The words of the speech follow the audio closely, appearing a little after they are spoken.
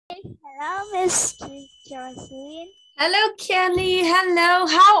Hello, Miss Jocelyn. Hello, Kelly. Hello.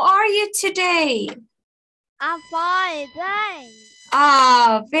 How are you today? I'm fine, thanks.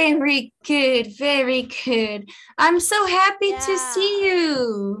 Ah, very good. Very good. I'm so happy to see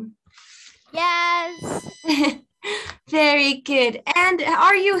you. Yes. Very good. And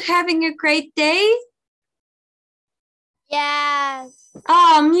are you having a great day? Yes.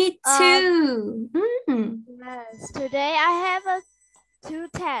 Oh, me too. Yes. Today I have two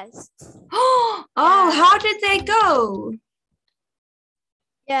tests. Oh, Yeah. how did they go?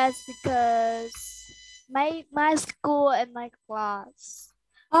 Yes, because my school and my class.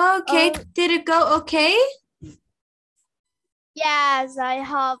 Okay, did it go okay? Yes, I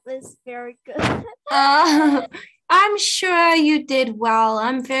hope it's very good. I'm sure you did well.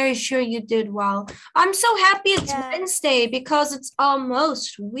 I'm very sure you did well. I'm so happy it's Wednesday because it's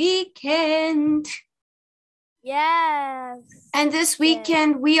almost weekend. Yes. And this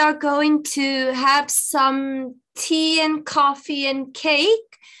weekend we are going to have some tea and coffee and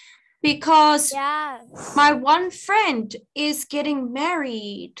cake because my one friend is getting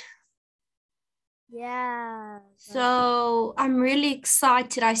married. Yeah. So I'm really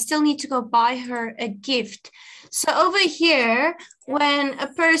excited. I still need to go buy her a gift. So over here, when a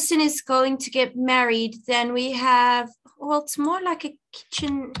person is going to get married, then we have, well, it's more like a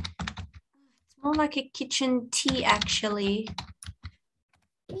kitchen, tea actually.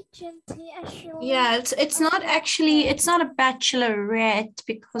 Kitchen tea actually? Yeah, it's not actually, it's not a bachelorette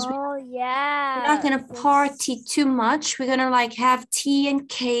because we're not gonna party too much. We're gonna like have tea and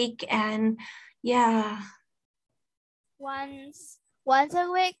cake and yeah. Once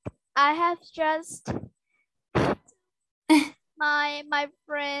a week, I have just my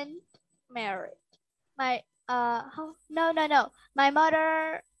friend married. My no. My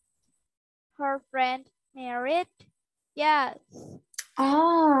mother, her friend married. Yes.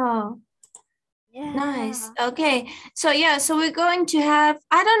 Oh. Yeah. Nice. Okay. So yeah, so we're going to have,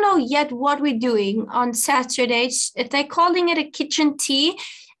 I don't know yet what we're doing on Saturday. They're calling it a kitchen tea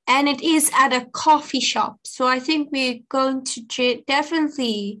and it is at a coffee shop. So I think we're going to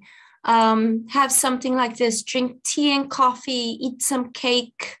definitely have something like this, drink tea and coffee, eat some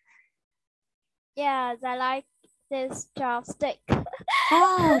cake. Yes, I like this chopstick.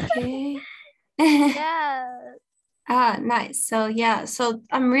 Oh, okay. Yeah. Ah, nice. So yeah, so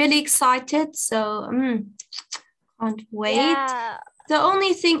I'm really excited. So can't wait. Yeah. The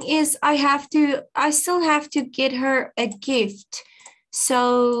only thing is I still have to get her a gift.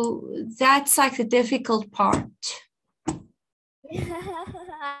 So that's like the difficult part.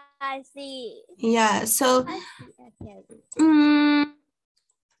 I see. Yeah, so I see.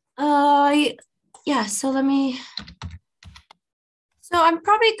 yeah, so let me. So I'm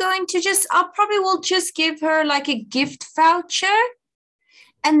probably going to will just give her like a gift voucher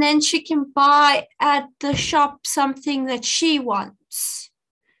and then she can buy at the shop something that she wants.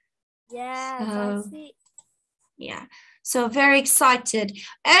 Yes, I see. Yeah, so very excited.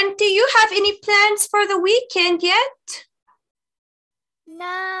 And do you have any plans for the weekend yet? No,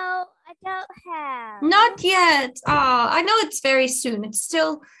 I don't have. Not yet. I know it's very soon. It's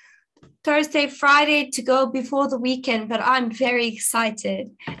still Thursday, Friday to go before the weekend, but I'm very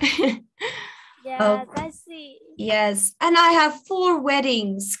excited. Yes, I see. Yes, and I have 4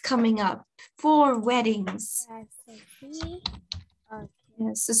 weddings coming up. 4 weddings. Yes, I see. Okay.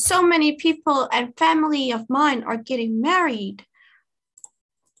 Yes, so many people and family of mine are getting married.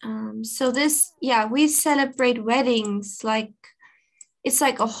 So this, yeah, we celebrate weddings like it's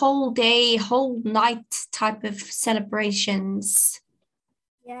like a whole day, whole night type of celebrations.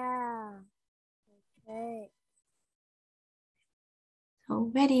 Yeah. Okay.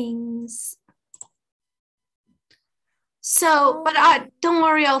 So weddings. So, but don't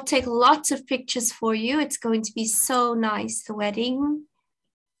worry, I'll take lots of pictures for you. It's going to be so nice, the wedding.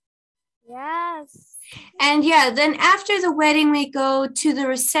 Yes. And yeah, then after the wedding, we go to the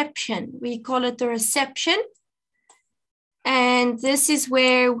reception. We call it the reception. And this is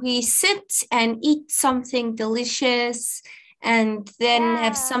where we sit and eat something delicious and then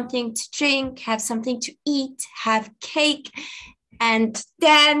have something to drink, have something to eat, have cake and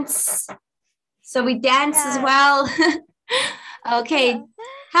dance. So we dance as well. Okay.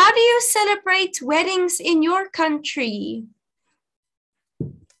 How do you celebrate weddings in your country?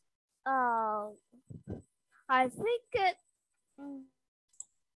 Oh, I think it.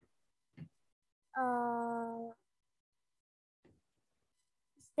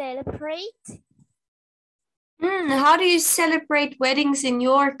 Celebrate. How do you celebrate weddings in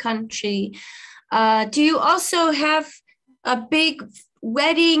your country? Do you also have a big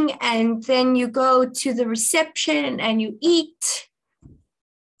wedding and then you go to the reception and you eat?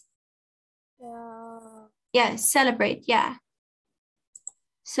 Yeah, celebrate, yeah.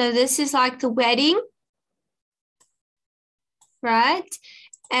 So this is like the wedding, right?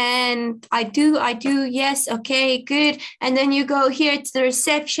 And I do, yes, okay, good. And then you go here to the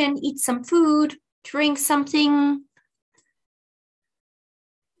reception, eat some food, drink something.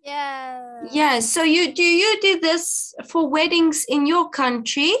 Yeah. Yeah, so you do this for weddings in your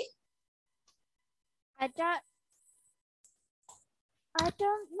country? I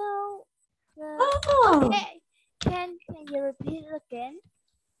don't know. Oh. Okay. Can you repeat again?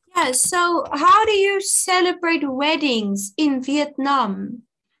 Yeah, so how do you celebrate weddings in Vietnam,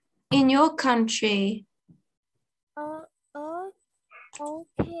 in your country? Oh,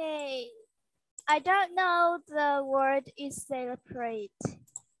 okay. I don't know the word is celebrate.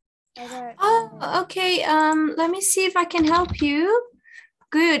 I don't know. Oh, okay. Let me see if I can help you.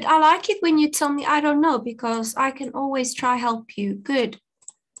 Good. I like it when you tell me I don't know because I can always try help you. Good.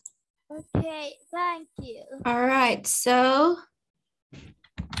 Okay, thank you. All right. So,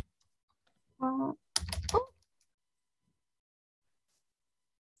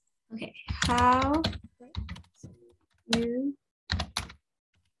 okay. How you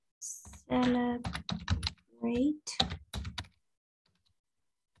celebrate weddings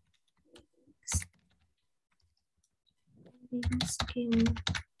in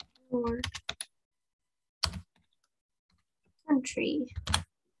your country?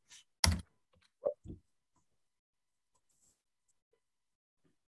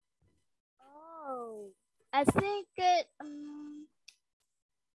 Oh, I think it.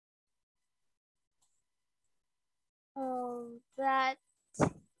 Oh, that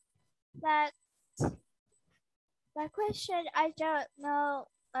that question I don't know.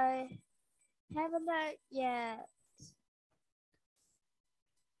 I haven't heard yet.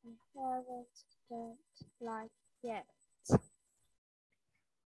 I haven't done like yet.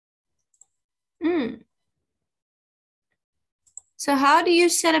 Mm. So how do you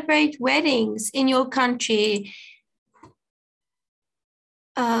celebrate weddings in your country?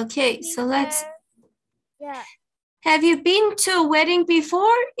 Okay, so let's... Yeah. Have you been to a wedding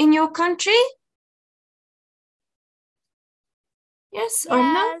before in your country? Yes or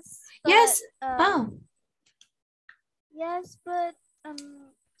no? Yes. Oh. Yes, but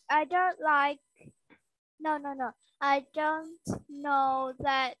I don't like. No. I don't know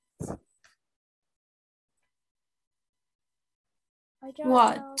that. I don't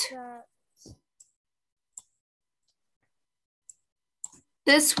What? know that.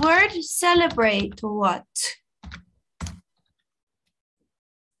 This word celebrate what?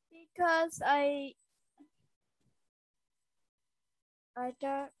 Because I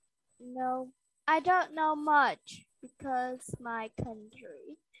don't know. I don't know much because my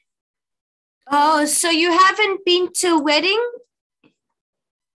country. Oh, so you haven't been to a wedding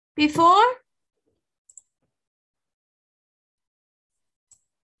before?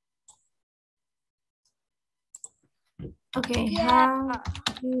 Okay, Yeah. how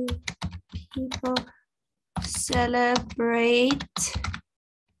do people celebrate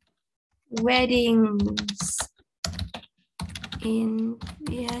weddings in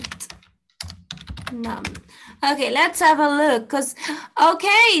Vietnam? Okay, let's have a look.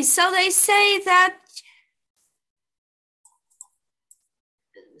 Okay, so they say that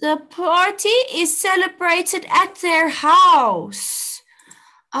the party is celebrated at their house.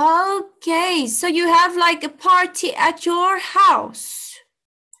 Okay, so you have like a party at your house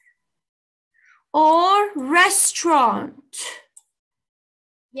or restaurant.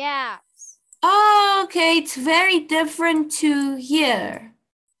 Yeah. Okay, it's very different to here.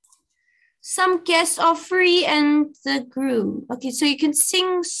 Some guests are free and the groom. Okay, so you can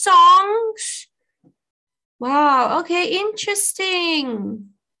sing songs. Wow, okay,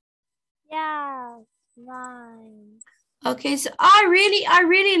 interesting. Yeah. Nice. Okay, so I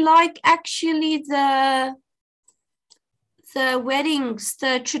really like actually the weddings,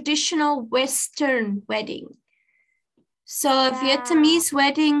 the traditional Western wedding. So a Vietnamese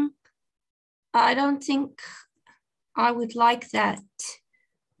wedding, I don't think I would like that.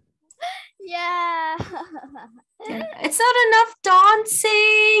 Yeah. Yeah. It's not enough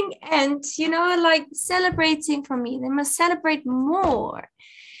dancing and, like celebrating for me. They must celebrate more.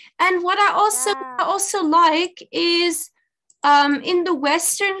 And what I also like is in the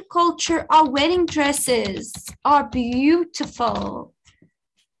Western culture, our wedding dresses are beautiful.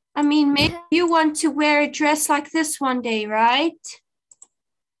 I mean, maybe you want to wear a dress like this one day, right?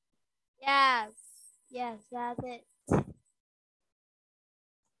 Yes, that's it.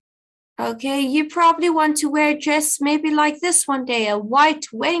 Okay, you probably want to wear a dress maybe like this one day, a white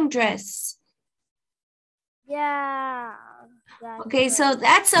wedding dress. Yeah. Okay, so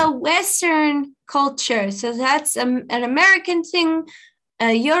that's a Western culture. So that's an American thing,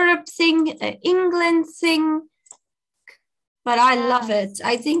 a Europe thing, an England thing. But I love it.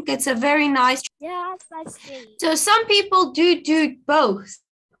 I think it's a very nice. Yes, I see. So some people do both.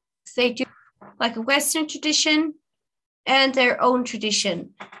 They do like a Western tradition and their own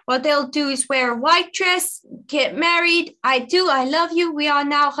tradition. What they'll do is wear a white dress, get married. I love you. We are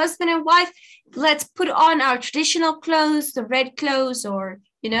now husband and wife. Let's put on our traditional clothes, the red clothes, or,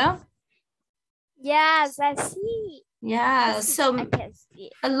 you know? Yes, I see. Yeah, so I can see.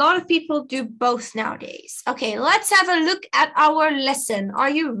 a lot of people do both nowadays. Okay, let's have a look at our lesson. Are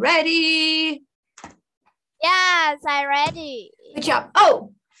you ready? Yes, I'm ready. Good job.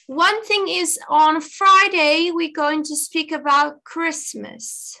 Oh, one thing is on Friday, we're going to speak about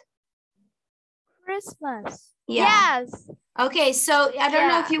Christmas. Christmas. Yeah. Yes. Okay, so I don't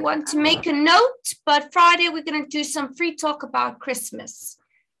know if you want to make a note, but Friday we're going to do some free talk about Christmas.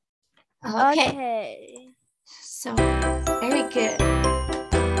 Okay. So, very good.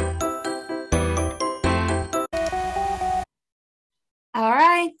 All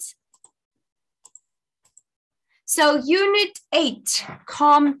right. So Unit 8,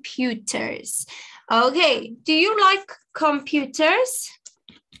 computers. Okay, do you like computers?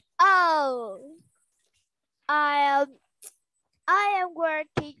 Oh, I am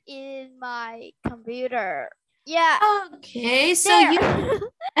working in my computer. Yeah. Okay, so you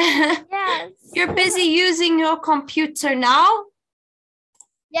yes. You're busy using your computer now?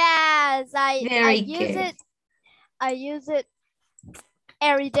 Yes, I use it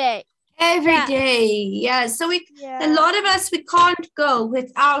every day. Every day, yeah. So a lot of us, we can't go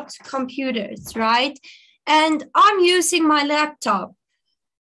without computers, right? And I'm using my laptop.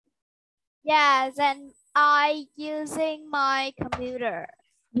 Yes, and I using my computer.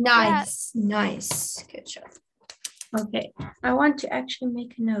 Nice, nice. Good job. Okay, I want to actually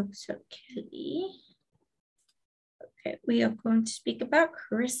make a note. So Kelly. Okay, we are going to speak about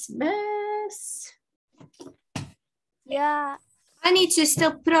Christmas. Yeah. I need to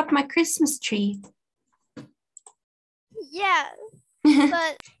still put up my Christmas tree. Yeah,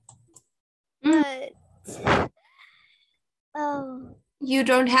 but oh. You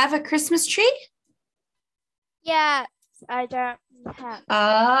don't have a Christmas tree? Yeah, I don't have.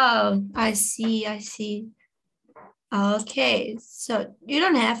 Oh, I see. Okay, so you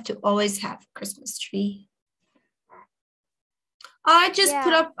don't have to always have a Christmas tree. I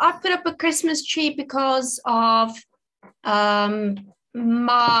put up a Christmas tree because of my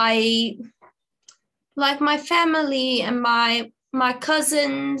family and my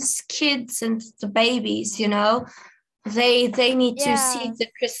cousins, kids, and the babies, you know. They need to see the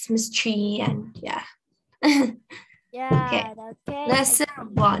Christmas tree, and yeah. Okay. Lesson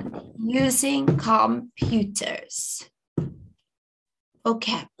 1, using computers.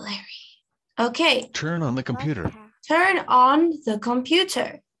 Vocabulary. Okay. Turn on the computer. Turn on the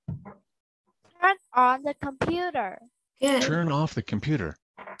computer. Turn on the computer. Good. Turn off the computer.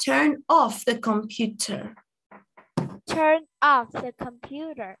 Turn off the computer. Turn off the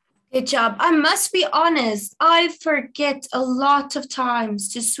computer. Good job. I must be honest, I forget a lot of times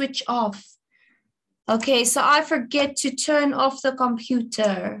to switch off. Okay, so I forget to turn off the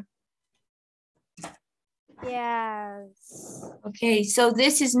computer. Yes. Okay, so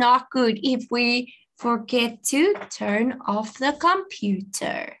this is not good if we forget to turn off the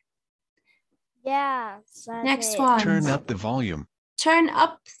computer. Yes. Next one. Turn up the volume. Turn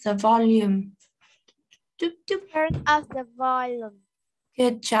up the volume. Doop, doop. Turn up the volume.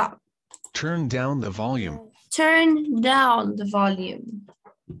 Good job. Turn down the volume. Turn down the volume.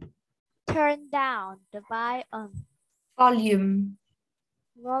 Turn down the volume.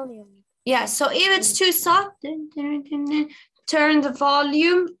 Volume. Yeah, so if it's too soft, turn the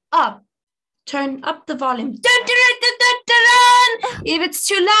volume up. Turn up the volume. If it's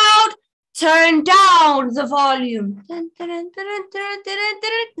too loud, turn down the volume.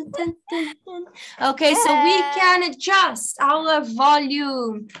 Okay, so we can adjust our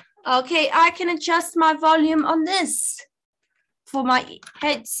volume. Okay, I can adjust my volume on this for my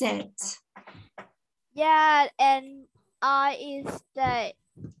headset. Yeah, and I is the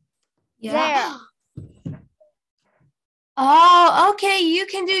there. Oh, okay, you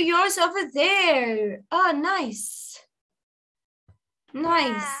can do yours over there. Oh, nice.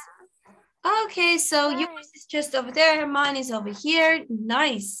 Nice. Yeah. Okay, so yours is just over there, mine is over here.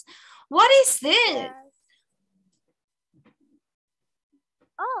 Nice. What is this? Yes.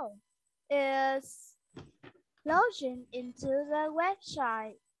 Oh, it's logging into the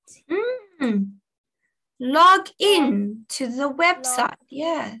website. Log in to the website.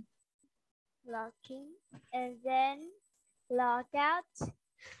 Yeah. Login, and then Log out.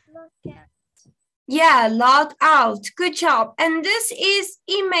 Log out. Yeah, log out. Good job. And this is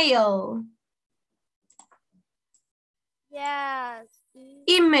email. Yes.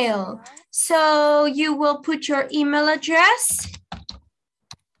 Email. So you will put your email address.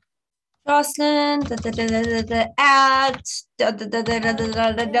 Jocelyn, at,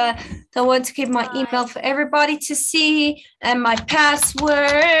 Don't want to keep my email for everybody to see and my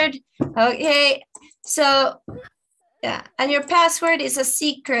password. Okay, so yeah, and your password is a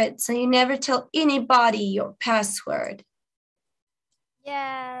secret, so you never tell anybody your password.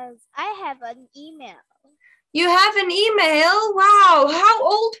 Yes, I have an email. You have an email? Wow, how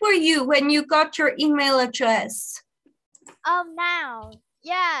old were you when you got your email address? Now.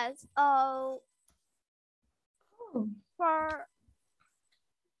 Yes. For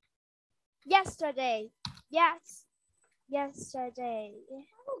yesterday. Yes. Yesterday.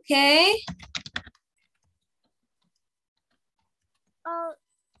 Okay.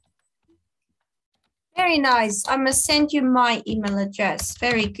 Very nice. I'm gonna send you my email address.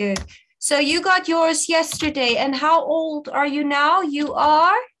 Very good. So you got yours yesterday, and how old are you now? You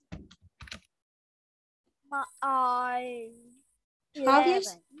are? 11.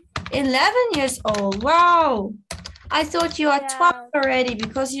 11 years old. Wow. I thought you are 12 already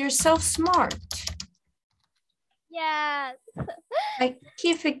because you're so smart. Yes. I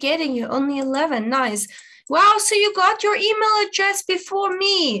keep forgetting you're only 11. Nice. Wow, so you got your email address before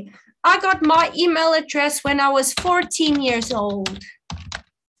me. I got my email address when I was 14 years old.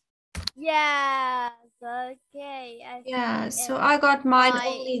 Yes. Okay. Yeah, so I got mine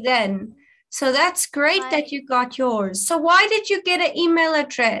only then. So that's great that you got yours. So why did you get an email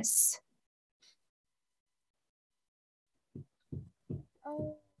address?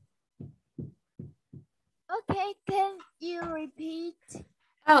 Okay, can you repeat?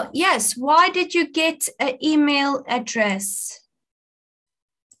 Oh, yes. Why did you get an email address?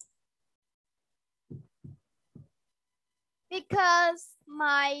 Because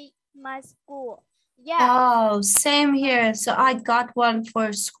my school. Yeah. Oh, same here. So I got one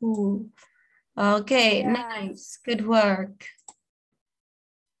for school. Okay, nice. Good work.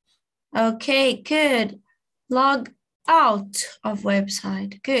 Okay, good. Log out of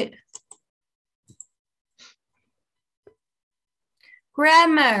website. Good.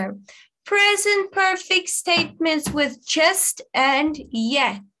 Grammar. Present perfect statements with just and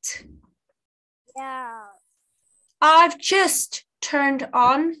yet. Yeah. I've just turned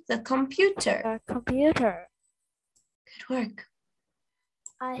on the computer. The computer. Good work.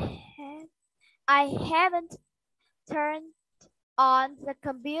 I haven't turned on the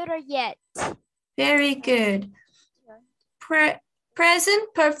computer yet. Very good.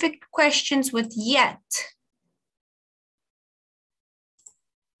 Present perfect questions with yet.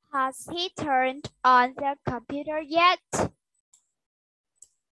 Has he turned on the computer yet?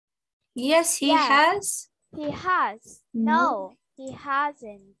 Yes, he has. He has. No, he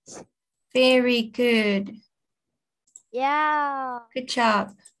hasn't. Very good. Yeah. Good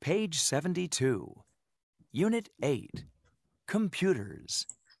job. Page 72. Unit 8. Computers.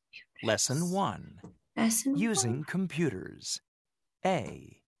 Lesson 1. Lesson Using 1. computers.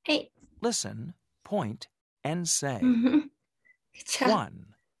 A. 8. Listen, point, and say. Good job. 1,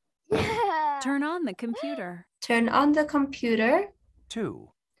 Yeah. Turn on the computer. Turn on the computer. 2,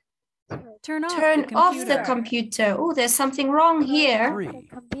 Turn off Turn the computer. off the computer. Oh, there's something wrong here. 3, The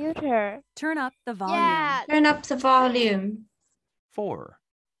computer. Turn up the volume. Yeah. Turn up the volume. 4,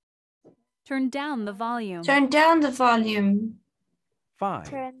 Turn down the volume. Turn down the volume. 5,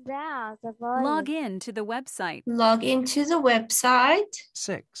 Turn down the volume. Log in to the website. Log into the website.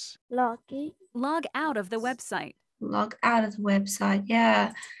 6, Log in. Log out of the website. Log out of the website.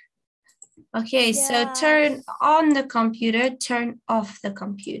 Yeah. Okay, so Yes. turn on the computer, turn off the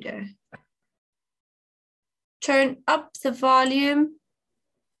computer. Turn up the volume.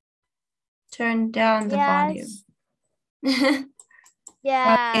 Turn down the volume.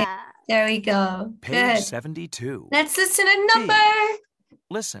 Yeah. Okay, there we go. Page Good. 72. Let's listen to number.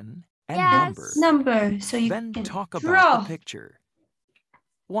 Listen and Yes. number. So you Then can talk draw. about the picture.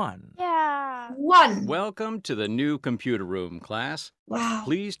 1, Yeah. 1. Welcome to the new computer room, class. Wow.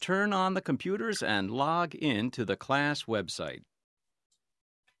 Please turn on the computers and log in to the class website.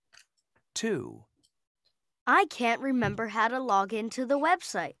 2, I can't remember how to log into the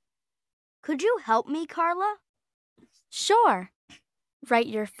website. Could you help me, Carla? Sure. Write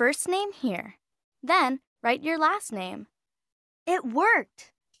your first name here. Then write your last name. It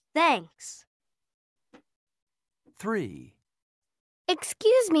worked. Thanks. 3,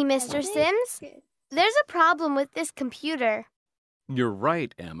 Excuse me, Mr. Sims. There's a problem with this computer. You're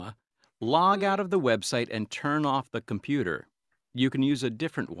right, Emma. Log out of the website and turn off the computer. You can use a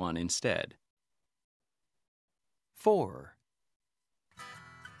different one instead. 4,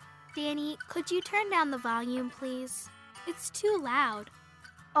 Danny, could you turn down the volume, please? It's too loud.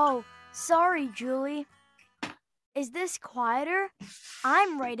 Oh, sorry, Julie. Is this quieter?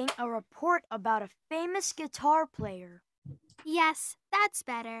 I'm writing a report about a famous guitar player. Yes, that's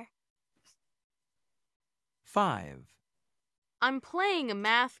better. 5, I'm playing a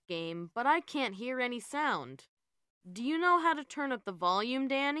math game, but I can't hear any sound. Do you know how to turn up the volume,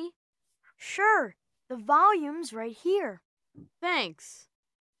 Danny? Sure, the volume's right here. Thanks.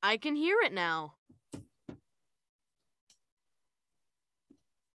 I can hear it now.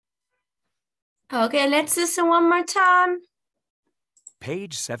 Okay, let's listen one more time.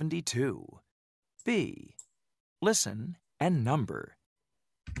 Page 72. B. Listen and number.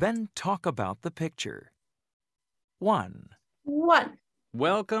 Then talk about the picture. 1, 1.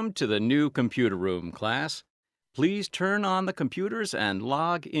 Welcome to the new computer room, class. Please turn on the computers and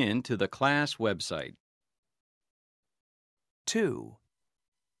log in to the class website. 2,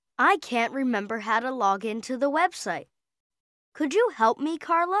 I can't remember how to log into the website. Could you help me,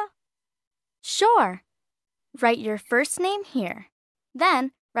 Carla? Sure. Write your first name here.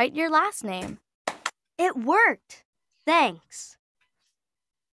 Then write your last name. It worked. Thanks.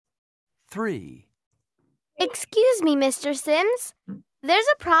 3, Excuse me, Mr. Sims. There's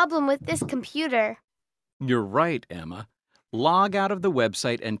a problem with this computer. You're right, Emma. Log out of the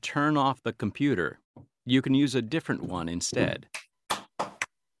website and turn off the computer. You can use a different one instead.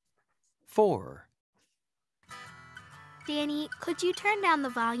 4, Danny, could you turn down the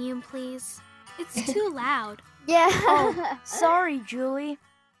volume, please? It's too loud. Yeah. Oh, sorry, Julie.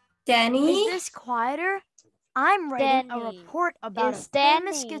 Danny? Is this quieter? I'm writing a Danny. report about It's a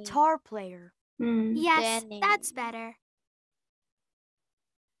famous Danny. guitar player. Yes, Danny. that's better.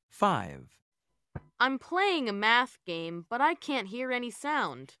 5, I'm playing a math game, but I can't hear any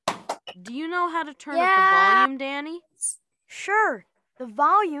sound. Do you know how to turn up the Yeah. volume, Danny? Sure, the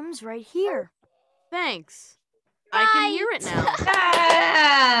volume's right here. Thanks. I can hear it now.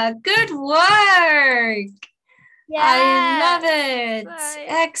 Ah, good work. I love it. Right.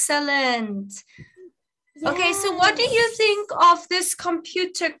 Excellent. Okay, so what do you think of this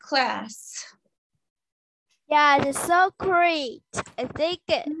computer class? Yeah, it's so great. I think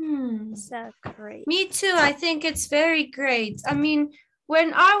Hmm. it's so great. Me too. I think it's very great. I mean,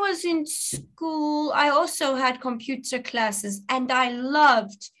 when I was in school, I also had computer classes and I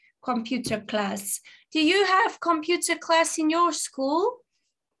loved computer class. Do you have computer class in your school?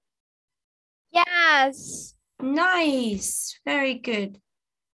 Yes. Nice. Very good.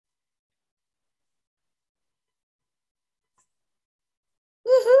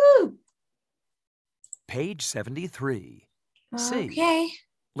 Woohoo! page 73. C. Okay.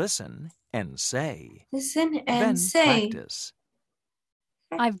 Listen and say. Listen and Then say. practice.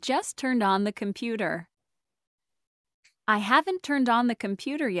 I've just turned on the computer. I haven't turned on the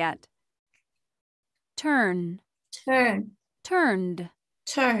computer yet. Turn, Turn. turned,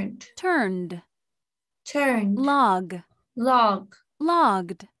 Turned. turned. Turned. Log, Log.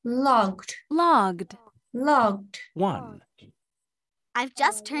 logged, Logged. logged. Logged. 1, I've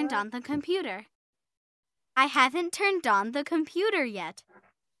just turned on the computer. I haven't turned on the computer yet.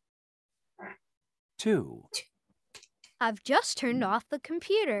 2, I've just turned off the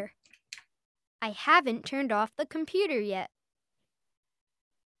computer. I haven't turned off the computer yet.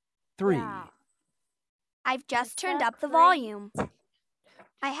 3, I've just turned up the volume.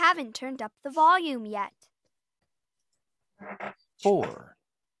 I haven't turned up the volume yet. 4,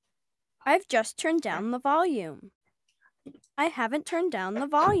 I've just turned down the volume. I haven't turned down the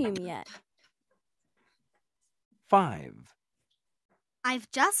volume yet. 5, I've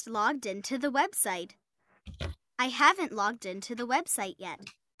just logged into the website. I haven't logged into the website yet.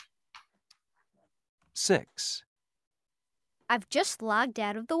 6, I've just logged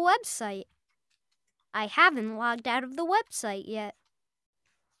out of the website. I haven't logged out of the website yet.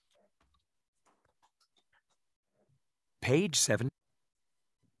 page 7.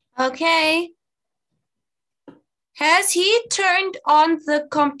 Okay. Has he turned on the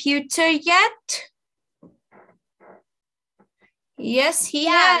computer yet? Yes, he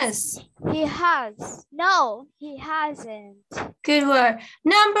has. He has. No, he hasn't. Good word.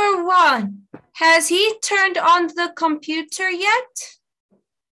 Number 1. Has he turned on the computer yet?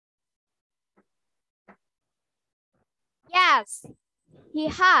 Yes, he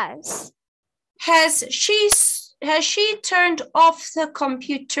has. Has she turned off the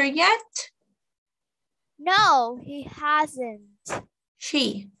computer yet? No, he hasn't.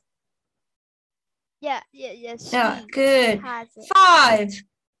 She. Yes. Yeah, good. Hasn't. 5.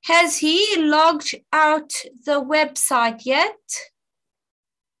 Has he logged out the website yet?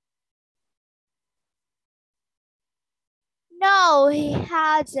 No, he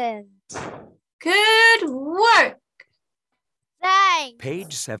hasn't. Good work. Thanks.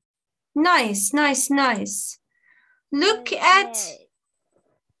 Page 7. Nice, nice, nice. Look at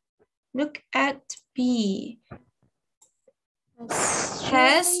B.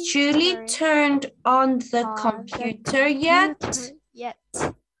 Has Julie turned on the computer yet?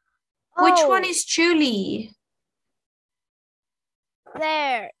 Which one is Julie?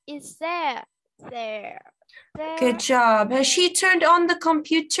 There. It's there. There. Good job. Has she turned on the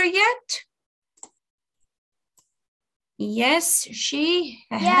computer yet? Yes, she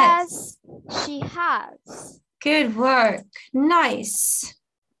has. Yes, she has. Good work. Nice.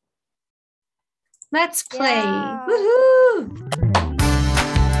 Let's play. Yeah. Woohoo!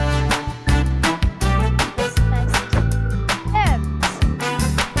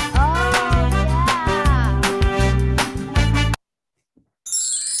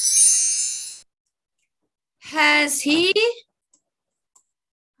 Has he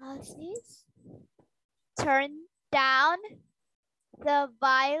turned down the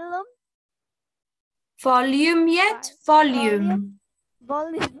volume yet? Volume.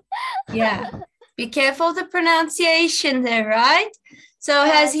 volume? Yeah. Be careful of the pronunciation there, right? So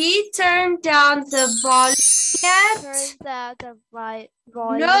has he turned down the volume yet? Turned down the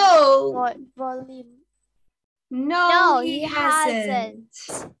volume. No. Volume. No, he hasn't.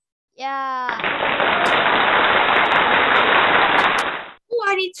 Yeah. Oh,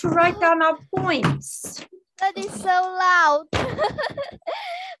 I need to write down our points. That is so loud.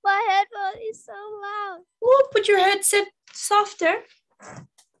 My headphone is so loud. Oh, put your headset softer.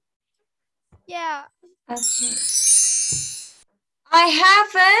 Yeah. Okay. I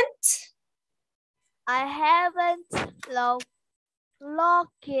haven't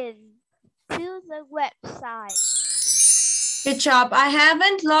logged in to the website. Good job. I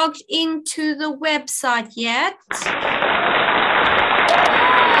haven't logged into the website yet.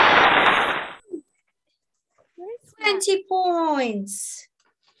 20 points.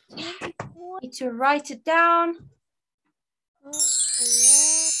 Need to write it down.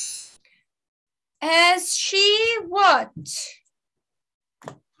 Has she what?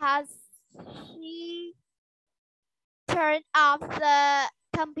 Has she turned off the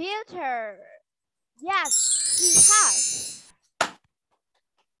computer? Yes, she has.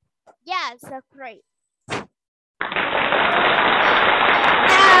 Yes, that's great.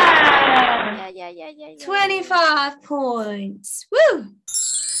 Yeah. 25 points. Woo!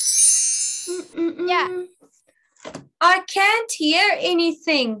 Yeah. I can't hear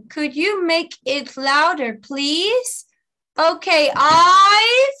anything. Could you make it louder, please? Okay,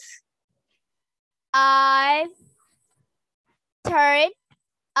 I've turned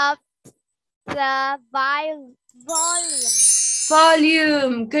up the volume.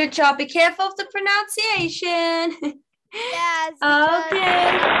 Volume. Good job. Be careful of the pronunciation. Yes.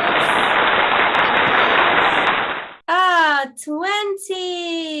 Okay.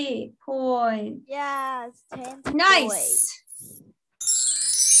 20 points. Yes, 20 Nice.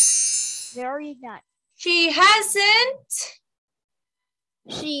 points. Very nice. She hasn't.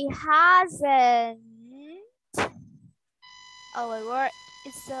 Oh my word.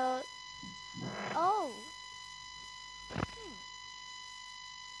 It's so. Oh.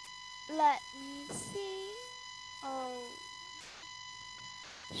 Let me see. Oh.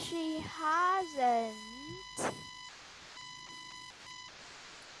 She hasn't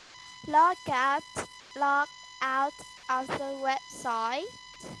logged out of the website.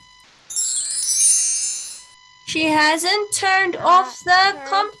 She hasn't turned off the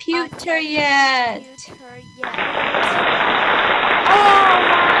computer yet. Oh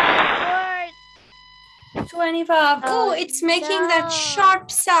my word. 25. Oh, it's making that sharp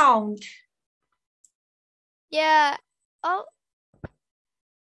sound. Yeah. Oh.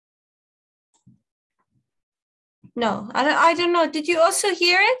 No, I don't know. Did you also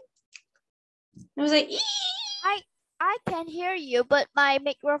hear it? It was like, ee! I can hear you, but my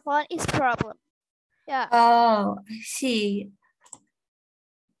microphone is problem. Yeah. Oh, I see.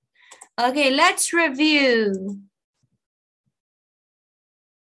 Okay, let's review.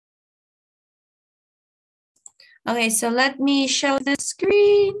 Okay, so let me show the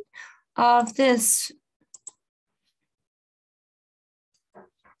screen of this.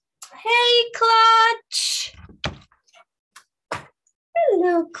 Hey, Clutch.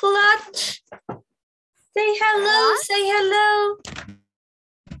 Hello, Clutch. Say hello, what? Say hello.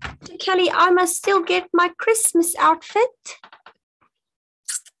 Kelly, I must still get my Christmas outfit.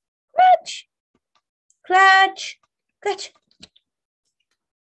 Clutch. Clutch. Clutch.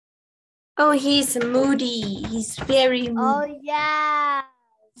 Oh, he's moody. He's very moody. Oh, yeah.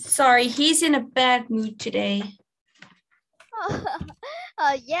 Sorry, he's in a bad mood today.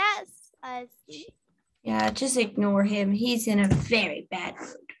 Oh, yes. I see. Yeah, just ignore him. He's in a very bad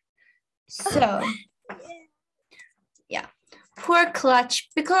mood. So, yeah. Poor Clutch,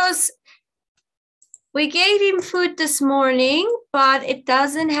 because we gave him food this morning, but it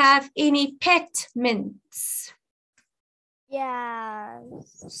doesn't have any pet mints. Yes.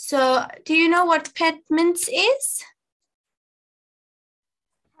 So, do you know what pet mints is?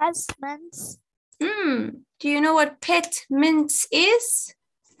 Husbands. Do you know what pet mints is?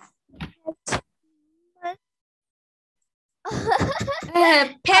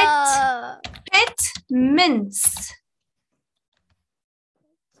 Pet mints.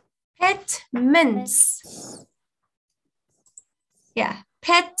 Pet mints. Yeah,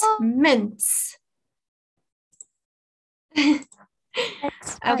 pet mints.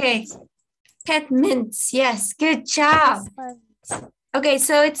 Okay, pet mints. Yes, good job. Okay,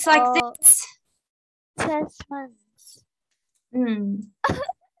 so it's like this. Chessman's.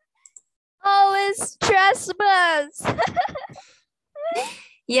 Oh, it's Christmas.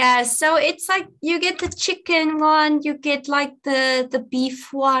 Yeah, so it's like you get the chicken one, you get like the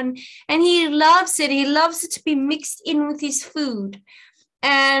beef one, and he loves it. He loves it to be mixed in with his food.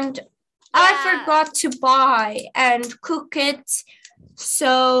 And I forgot to buy and cook it.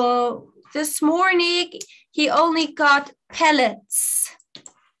 So this morning he only got pellets.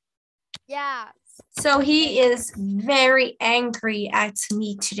 Yeah. So he is very angry at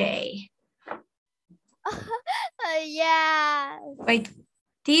me today. Yeah. Wait,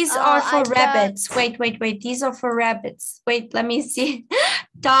 these are for rabbits. Wait. These are for rabbits. Wait, let me see.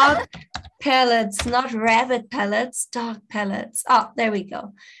 Dog pellets, not rabbit pellets, dog pellets. Oh, there we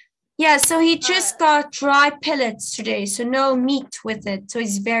go. Yeah, so he just got dry pellets today, so no meat with it. So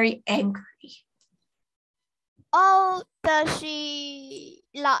he's very angry. Oh, does she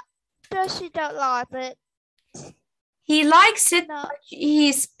don't like it? He likes it, No. but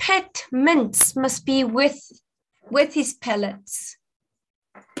his pet mints must be with his pellets.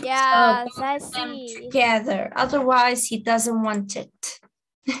 Yes, So I put them see. together. Otherwise, he doesn't want it.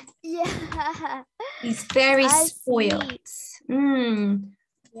 Yeah. He's very I spoiled.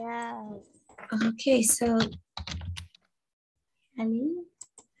 Yeah. Okay, so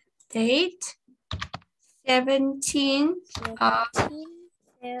date 17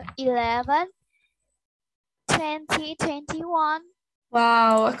 11 2021.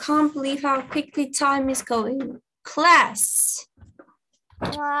 Wow, I can't believe how quickly time is going. Class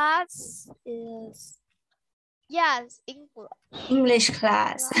is English. English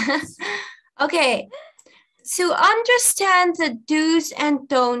class. Okay, to understand the do's and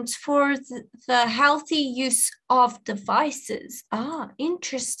don'ts for the healthy use of devices.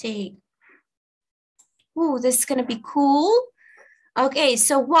 Interesting. Ooh, this is gonna be cool. Okay,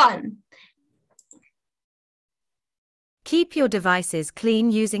 so 1. Keep your devices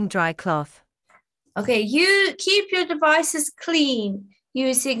clean using dry cloth. Okay, you keep your devices clean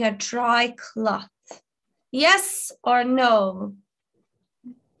using a dry cloth. Yes or no?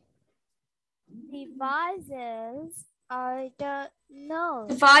 Devices, I don't know.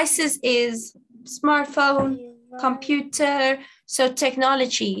 Devices is smartphone, computer, so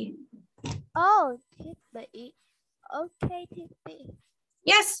technology. Oh, thiết Okay, thiết bị.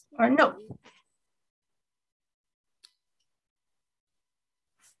 Yes or no?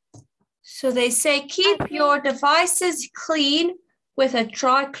 So they say keep your devices clean with a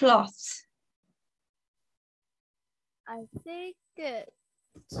dry cloth. I think it.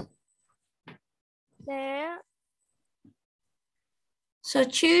 There. So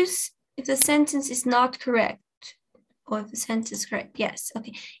choose if the sentence is not correct or if the sentence is correct. Yes,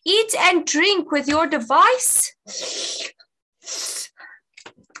 okay. Eat and drink with your device.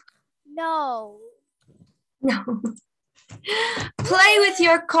 No. No. Play with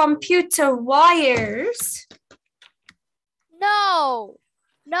your computer wires. No.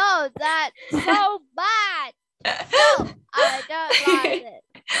 No, that's so bad. No, I don't like it.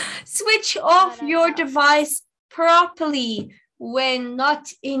 Switch off your device properly when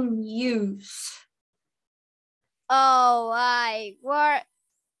not in use. Oh, I work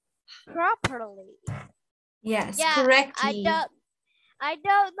properly. Yes, correctly. I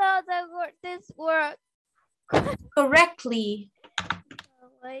don't know the word this word. Correctly.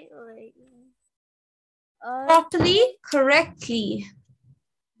 Wait. Properly, correctly.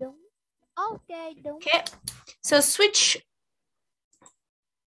 Okay. Okay. So switch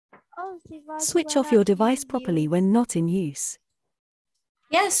Switch off your device properly when not in use.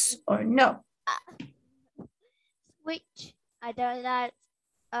 Yes or no? Switch. I don't like.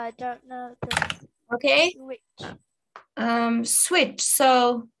 I don't know the Okay. switch. Switch.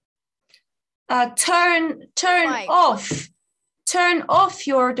 So turn Why? off. Turn off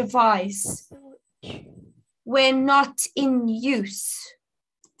your device Switch. when not in use.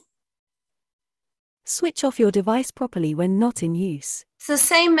 Switch off your device properly when not in use. It's the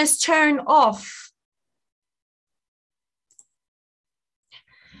same as turn off.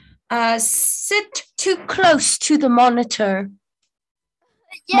 Sit too close to the monitor.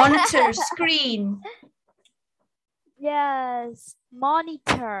 Yeah. Monitor screen. Yes,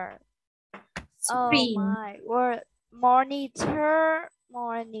 monitor. Screen. Oh my word. Monitor.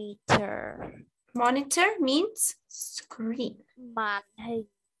 Monitor means screen. Màn hình.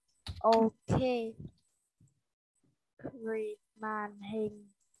 Okay. Screen. Màn hình.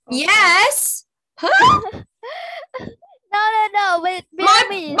 Okay. Yes. Huh? No. Wait,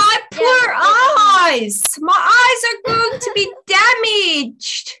 My poor eyes. My eyes are going to be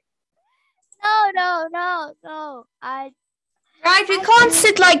damaged. No. Right, we can't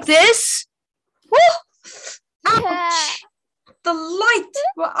sit like this. Woo! Ouch. Yeah. The light,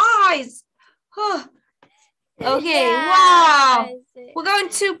 my eyes. Huh. Okay, Yeah, wow. I see. We're going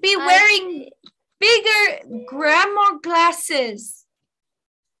to be I wearing see. bigger grammar glasses.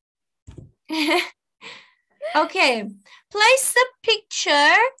 Okay, place the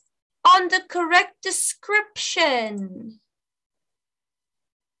picture on the correct description.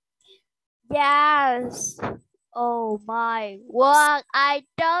 Yes. Oh my word. I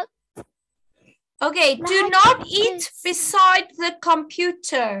don't. Okay, do Like not eat this. beside the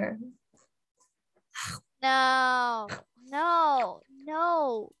computer. No.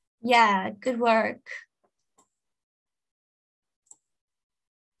 Yeah, good work.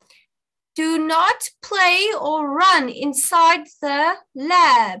 Do not play or run inside the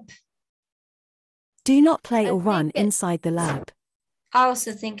lab. Do not play I or run think it- inside the lab. I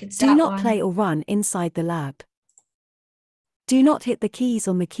also think it's Do that not one. play or run inside the lab. Do not hit the keys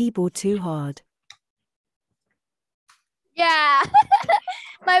on the keyboard too hard. Yeah.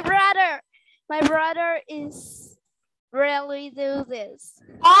 My brother is really do this.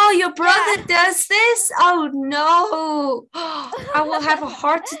 Oh, your brother does this? Oh no. I will have a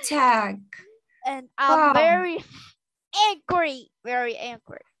heart attack. And I'm Wow. very angry. Very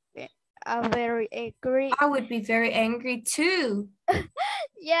angry. I'm very angry. I would be very angry too.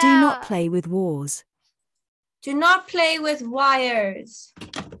 Yeah. Do not play with wars. Do not play with wires.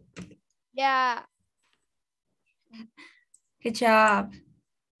 Yeah. Good job.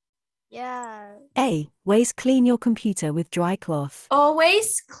 Yeah. A. Ways clean your computer with dry cloth.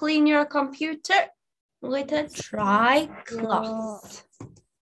 Always clean your computer with a dry cloth.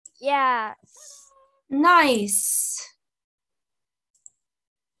 Yeah. Nice.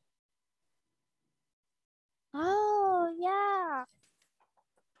 Oh yeah.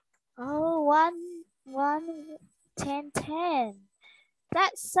 Oh, 10.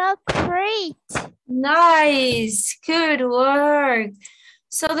 That's so great. Nice. Good work.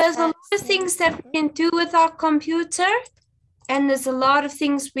 So there's a lot of That's things that we can do with our computer, and there's a lot of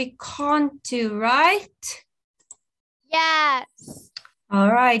things we can't do, right? Yes.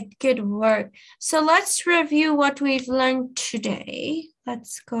 All right, good work. So let's review what we've learned today.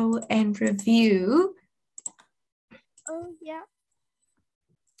 Let's go and review. Oh yeah.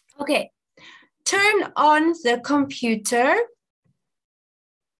 Okay, turn on the computer.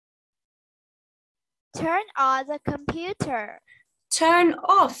 Turn on the computer. Turn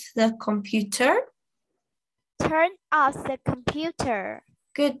off the computer. Turn off the computer.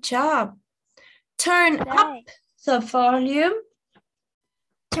 Good job. Turn up Thanks. the volume.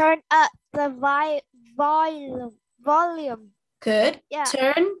 Turn up the volume. Good. Yeah.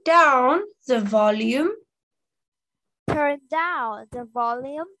 Turn down the volume. Turn down the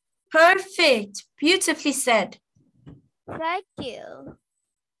volume. Perfect. Beautifully said. Thank you.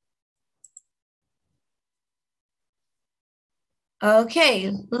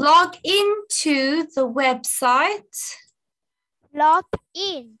 Okay, log into the website. Log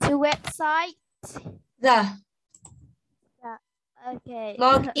in to website. Okay.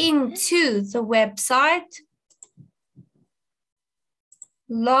 Log into the website.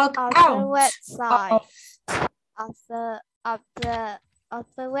 Log Of out the website. of Of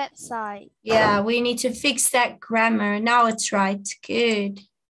the website. Yeah, we need to fix that grammar. Now it's right. Good.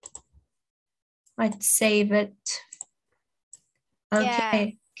 Let's save it.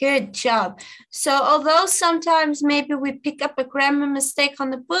 Okay, good job. So although sometimes maybe we pick up a grammar mistake on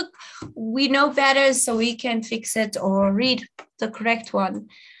the book, we know better so we can fix it or read the correct one.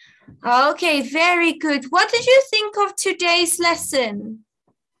 Okay, very good. What did you think of today's lesson?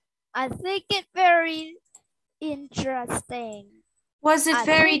 I think it very interesting. Was it I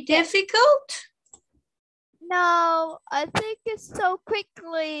very think it- difficult? No, I think it's so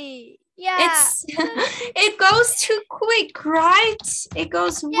quickly. Yeah. It's it goes too quick, right? It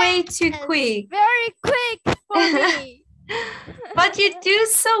goes way too Yes, quick. Very quick for me. But you do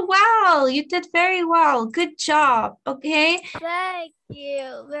so well. You did very well. Good job. Okay. Thank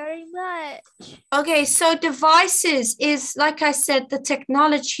you very much. Okay, so devices is, like I said, the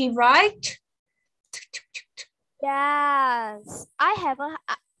technology, right? Yes, I have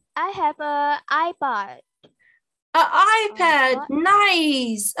a iPod. An iPad.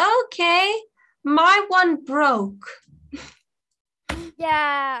 Nice. Okay. My one broke.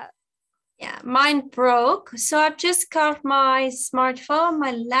 Yeah. Yeah, mine broke. So I've just got my smartphone,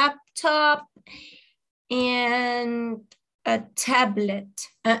 my laptop, and a tablet,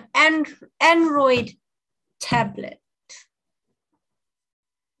 an Android tablet.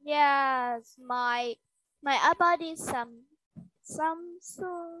 Yes, my iPod is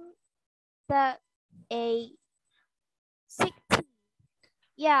Samsung the A60.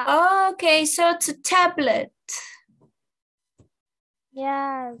 Yeah. Okay, so it's a tablet.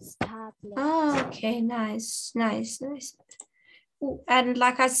 Yes, tablet. Okay, nice. Ooh, and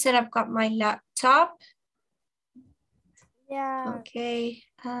like I said, I've got my laptop. Yeah. Okay.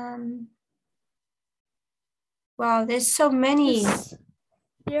 Wow, there's so many.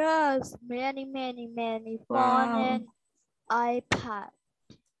 Yes, many phone Wow. and iPad.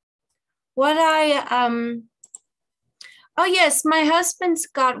 What oh yes, my husband's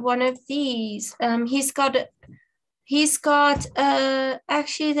got one of these. He's got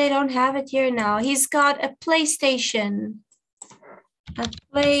actually they don't have it here now. He's got a PlayStation. A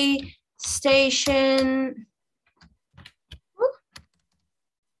PlayStation.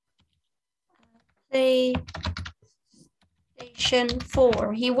 PlayStation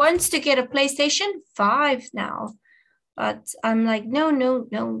 4. He wants to get a PlayStation 5 now. But I'm like, no.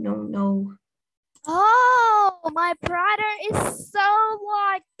 Oh, my brother is so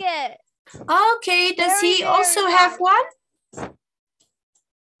like it. Okay, does Very, he very also have like one?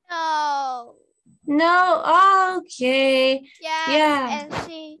 No. No, okay. Yes, Yeah. and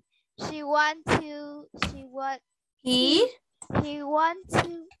he want to He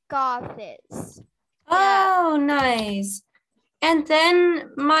got this. Oh, nice. And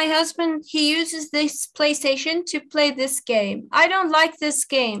then my husband, he uses this PlayStation to play this game. I don't like this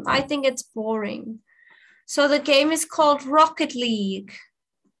game. I think it's boring. So the game is called Rocket League.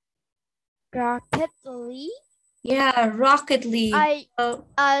 Rocket League? Yeah, Rocket League. I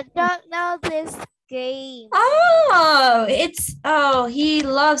don't know this game. He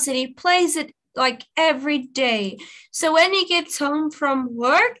loves it. He plays it like every day. So when he gets home from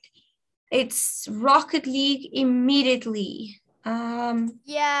work, it's Rocket League immediately.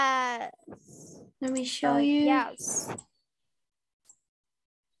 Yes. Let me show you. Yes.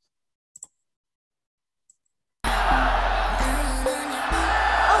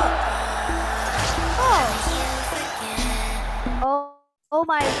 Oh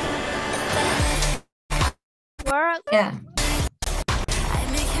my word. Yeah.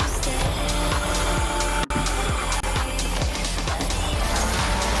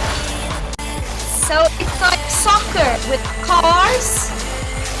 So it's like soccer with cars.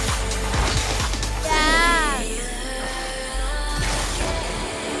 Yeah.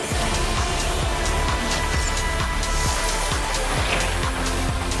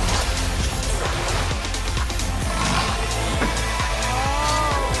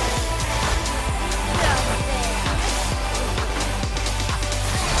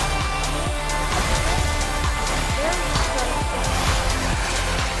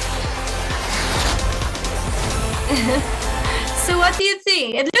 So what do you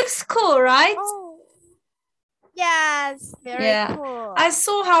think? It looks cool, right? Oh. Yes, very cool. I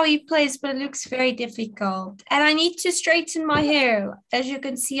saw how he plays, but it looks very difficult. And I need to straighten my hair. As you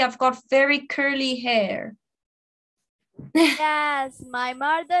can see, I've got very curly hair. Yes, my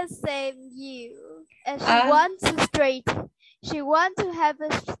mother same you. And she wants to have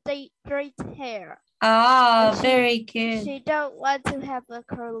a straight hair. Very good. She don't want to have a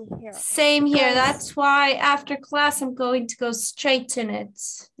curly hair. Same here. Because- That's why after class I'm going to go straighten it.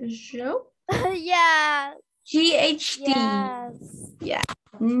 So, Yeah. GHD. Yes. Yeah,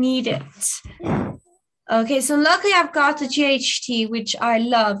 need it. Okay, so luckily I've got the GHT, which I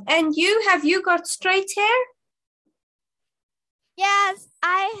love. And have you got straight hair? Yes,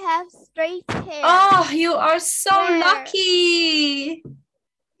 I have straight hair. Oh, you are so Hair. lucky.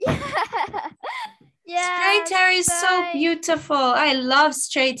 Yeah. Straight hair is so beautiful. I love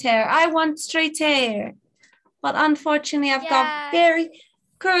straight hair. I want straight hair. But unfortunately, I've got very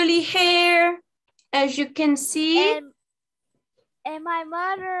curly hair, as you can see. And my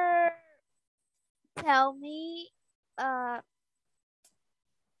mother tell me,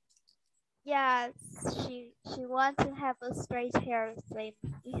 yes, she wants to have a straight hair, same.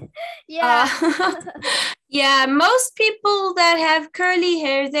 Yeah. Yeah, most people that have curly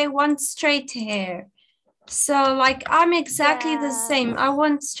hair, they want straight hair. So like I'm exactly the same. I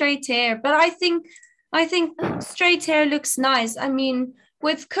want straight hair, but I think straight hair looks nice. I mean,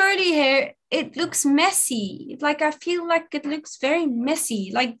 with curly hair, it looks messy. Like I feel like it looks very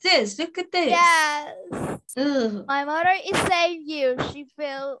messy. Like this. Look at this. Yes. Ugh. My mother is saying you. She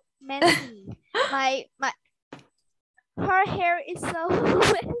feel messy. my her hair is so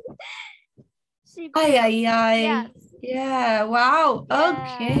she Ay, ay, ay. yes. Yeah, wow.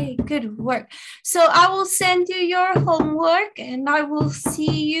 Yeah. Okay, good work. So I will send you your homework and I will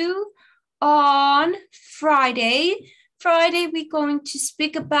see you on Friday. Friday, we're going to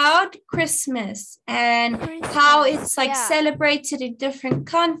speak about Christmas and how it's like celebrated in different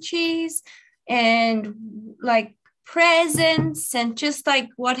countries and like presents and just like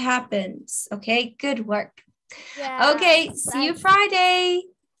what happens. Okay, good work. Yeah. Okay, see you Friday.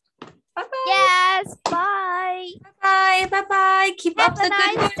 Bye-bye. Yes, bye. Bye-bye. Bye-bye. Keep Have up a the good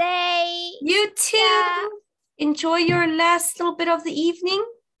nice work. day. You too. Yeah. Enjoy your last little bit of the evening.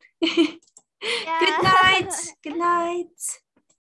 Yeah. Good night. Good night.